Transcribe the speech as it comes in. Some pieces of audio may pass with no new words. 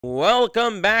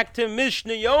Welcome back to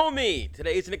Mishna Yomi.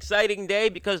 Today is an exciting day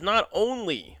because not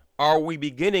only are we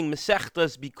beginning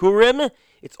Masechtas Bikkurim,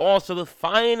 it's also the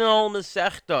final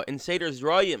Masechta in Seder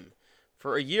Zroyim.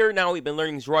 For a year now we've been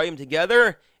learning Zroyim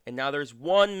together, and now there's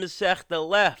one Masechta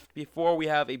left before we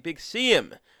have a big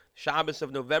Siyum, Shabbos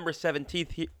of November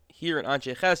 17th here in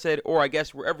Anshe Chesed, or I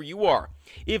guess wherever you are.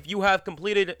 If you have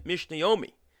completed Mishna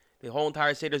Yomi, the whole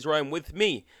entire Seder Zroyim with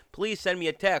me, please send me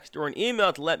a text or an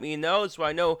email to let me know so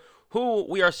I know who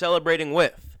we are celebrating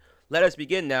with. Let us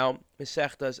begin now,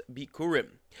 Masechtas Bikkurim.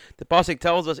 The pasuk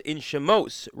tells us in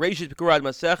Shemos, Reishis Bikurad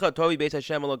Masecha Tovi Beis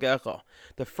Hashem Elokecha.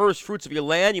 The first fruits of your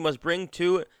land you must bring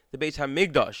to the Beis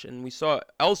Hamikdash. And we saw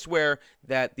elsewhere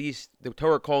that the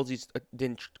Torah calls it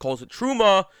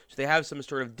Truma, so they have some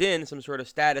sort of din, some sort of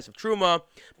status of Truma.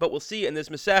 But we'll see in this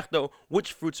Masechta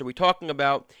which fruits are we talking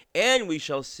about, and we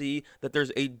shall see that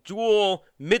there's a dual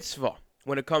mitzvah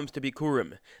when it comes to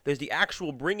Bikkurim. There's the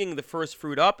actual bringing the first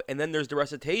fruit up, and then there's the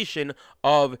recitation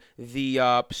of the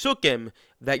psukim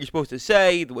that you're supposed to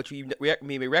say, which you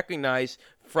may recognize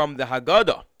from the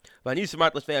Haggadah. That psukim,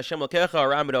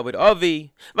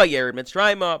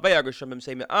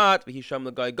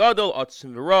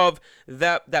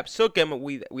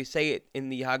 we say it in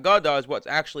the Haggadah, is what's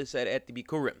actually said at the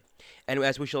Bikkurim. And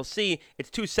as we shall see,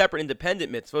 it's two separate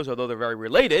independent mitzvahs, although they're very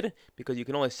related, because you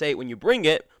can only say it when you bring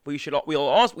it. But we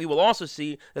will also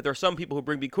see that there are some people who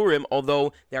bring Bikkurim,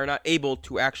 although they are not able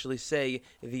to actually say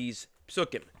these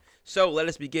psukim. So let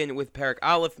us begin with Perek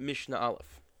Aleph, Mishna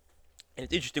Aleph. And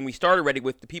it's interesting, we start already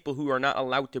with the people who are not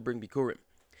allowed to bring Bikkurim.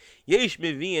 Yesh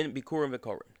mevi'in Bikkurim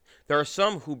v'korim. There are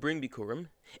some who bring Bikkurim,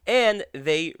 and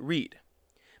they read.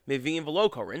 Mevi'in v'lo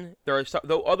korin. There are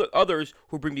others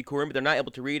who bring Bikkurim, but they're not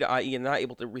able to read, i.e., not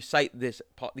able to recite these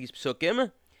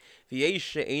psukim. V'yesh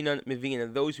she'enan mevi'in,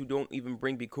 and those who don't even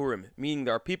bring Bikkurim, meaning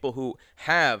there are people who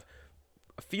have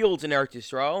fields in Eretz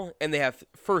Yisrael, and they have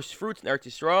first fruits in Eretz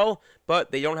Yisrael,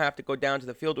 but they don't have to go down to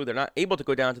the field, or they're not able to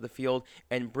go down to the field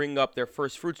and bring up their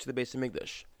first fruits to the Beis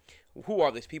Hamikdash. Who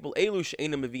are these people? Elu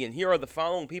she'enan mevi'in. Here are the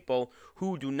following people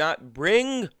who do not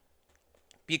bring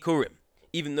Bikkurim,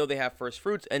 even though they have first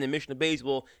fruits, and the Mishnah Beis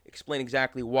will explain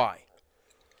exactly why.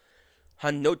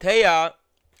 Hanoteya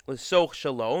l'soch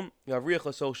shalom, yavriach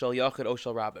l'soch shal yachid o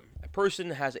shal rabim. A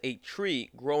person has a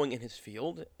tree growing in his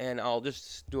field, and I'll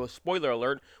just do a spoiler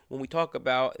alert. When we talk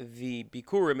about the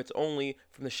Bikkurim, it's only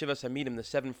from the Shivas Hamidim, the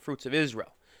 7 fruits of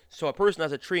Israel. So a person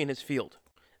has a tree in his field,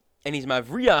 and he's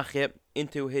mavriach it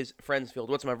into his friend's field.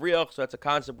 What's mavriach? So that's a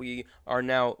concept we are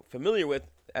now familiar with,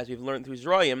 as we've learned through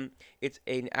Zroyim. It's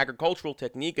an agricultural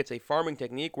technique, it's a farming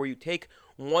technique where you take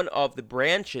one of the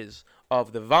branches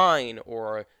of the vine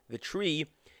or the tree,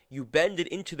 you bend it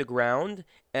into the ground,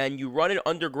 and you run it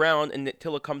underground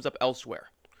until it comes up elsewhere.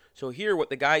 So here what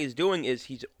the guy is doing is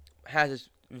he has his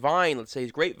vine, let's say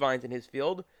his grapevines in his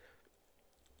field.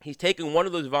 He's taking one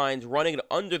of those vines, running it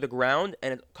under the ground,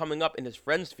 and it's coming up in his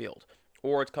friend's field.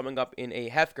 Or it's coming up in a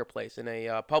hefker place, in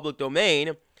a public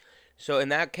domain. So in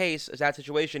that case, in that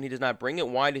situation, he does not bring it.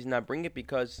 Why does he not bring it?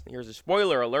 Because, here's a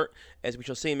spoiler alert, as we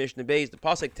shall see in Mishnah Beis, the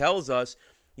pasuk tells us,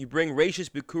 you bring Reishis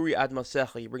Bikuri ad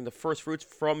Masecha. You bring the first fruits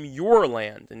from your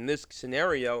land. In this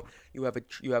scenario, you have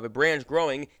a branch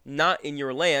growing not in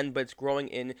your land, but it's growing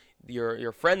in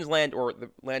your friend's land or the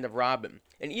land of Rabbim.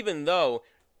 And even though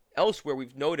elsewhere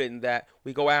we've noted that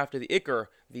we go after the Iker,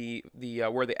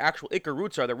 where the actual Iker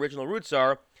roots are, the original roots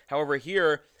are. However,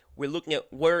 here we're looking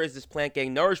at where is this plant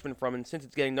getting nourishment from, and since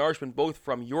it's getting nourishment both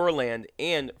from your land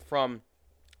and from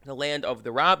the land of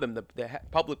the Rabbim, the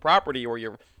public property, or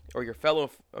your fellow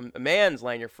man's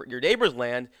land, your neighbor's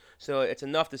land, so it's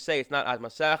enough to say it's not ad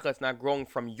masecha, it's not growing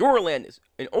from your land,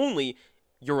 and only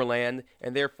your land,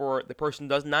 and therefore the person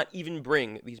does not even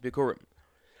bring these Bikkurim.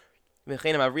 Or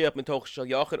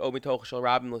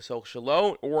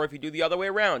if you do the other way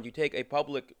around, you take a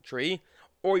public tree,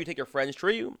 or you take your friend's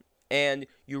tree, and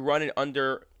you run it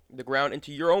under the ground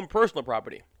into your own personal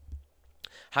property.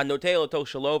 So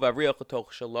those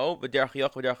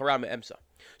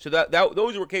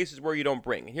were cases where you don't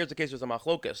bring. And here's the case with a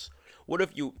machlokas. What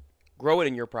if you grow it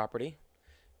in your property?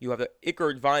 You have the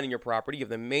ikar vine in your property, you have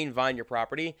the main vine in your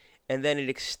property, and then it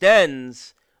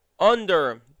extends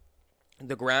under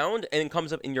the ground and it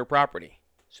comes up in your property.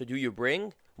 So do you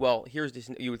bring? Well, here's this.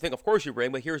 You would think, of course you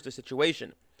bring, but here's the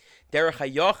situation.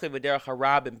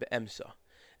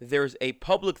 There's a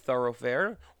public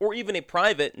thoroughfare, or even a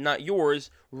private, not yours,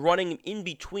 running in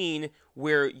between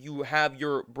where you have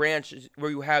your branches, where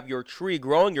you have your tree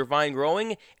growing, your vine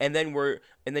growing, and then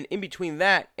in between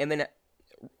that, and then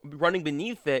running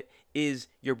beneath it is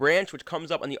your branch, which comes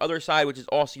up on the other side, which is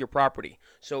also your property.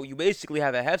 So you basically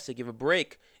have a hefsek, you have a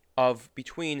break of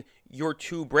between your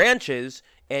two branches,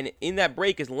 and in that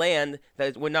break is land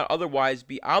that would not otherwise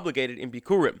be obligated in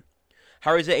Bikurim.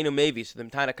 Harizeh Eino Mevi. So the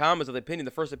Tanakh is of the opinion.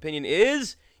 The first opinion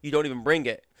is you don't even bring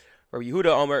it. Rabbi Yehuda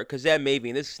Omer Kazeh Mevi.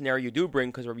 In this scenario, you do bring,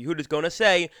 because Rabbi Yehuda is going to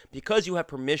say, because you have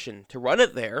permission to run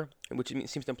it there, which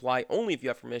seems to imply only if you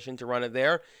have permission to run it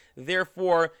there.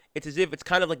 Therefore, it's as if it's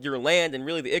kind of like your land, and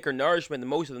really the ikar nourishment, the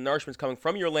most of the nourishment is coming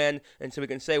from your land, and so we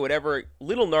can say whatever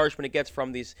little nourishment it gets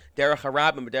from these derech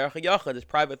harabim, derech hayachad, this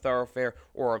private thoroughfare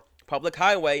or public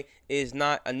highway, is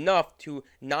not enough to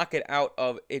knock it out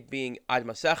of it being ad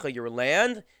masecha, your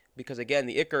land. Because again,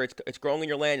 the ikar, it's growing in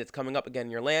your land, it's coming up again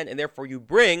in your land, and therefore you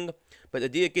bring. But the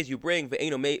diak is you bring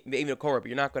ve'eno korah, but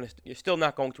you're still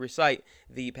not going to recite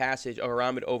the passage of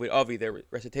Aramid Ovid Avi, the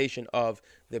recitation of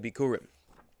the Bikurim.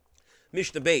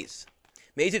 Mishna Beis.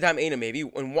 Me'izitam Eina maybe.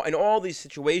 In all these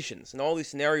situations, in all these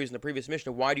scenarios in the previous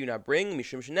Mishnah, why do you not bring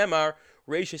Mishum Shnemar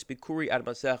Reishis Bikuri Ad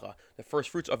Masecha, the first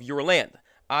fruits of your land?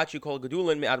 Achi Kol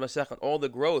Gedulin Me Ad Masecha. All the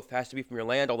growth has to be from your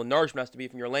land. All the nourishment has to be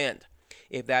from your land.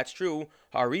 If that's true,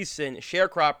 harisin,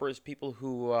 sharecroppers, people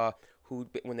who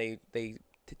when they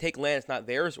take land, it's not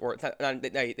theirs, or it's not,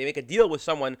 they make a deal with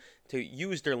someone to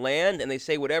use their land, and they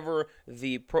say whatever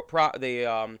the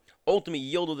ultimate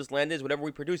yield of this land is, whatever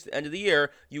we produce at the end of the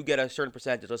year, you get a certain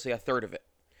percentage. Let's say a third of it.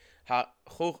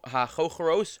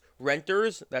 Ha-chocharos,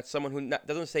 renters, that's someone who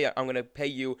doesn't say I'm going to pay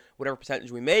you whatever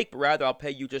percentage we make, but rather I'll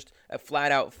pay you just a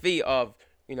flat out fee of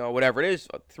whatever it is,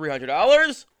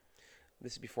 $300.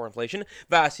 This is before inflation.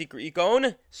 Vasikra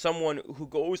ikon, someone who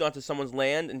goes onto someone's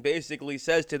land and basically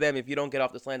says to them, if you don't get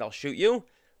off this land, I'll shoot you.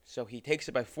 So he takes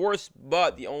it by force,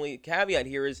 but the only caveat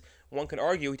here is one can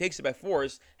argue he takes it by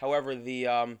force. However, the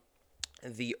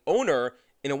owner,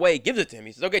 in a way, gives it to him.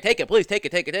 He says, okay, take it, please, take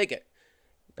it.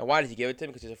 Now, why does he give it to him?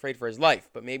 Because he's afraid for his life.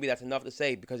 But maybe that's enough to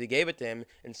say because he gave it to him,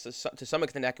 and to some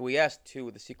extent acquiesced to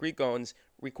the Sikrikon's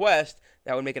request,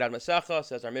 that would make it ad masecha.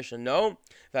 Says our Mishna, no.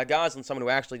 Vagazlan, someone who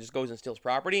actually just goes and steals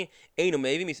property. Einu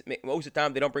maybe most of the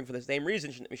time they don't bring for the same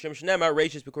reason. Mishum shnema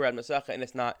reishis bikur ad masecha, and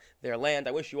it's not their land.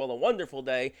 I wish you all a wonderful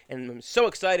day, and I'm so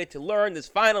excited to learn this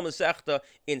final masechta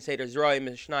in Seder Zroim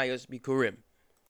Mishnayos Bikurim.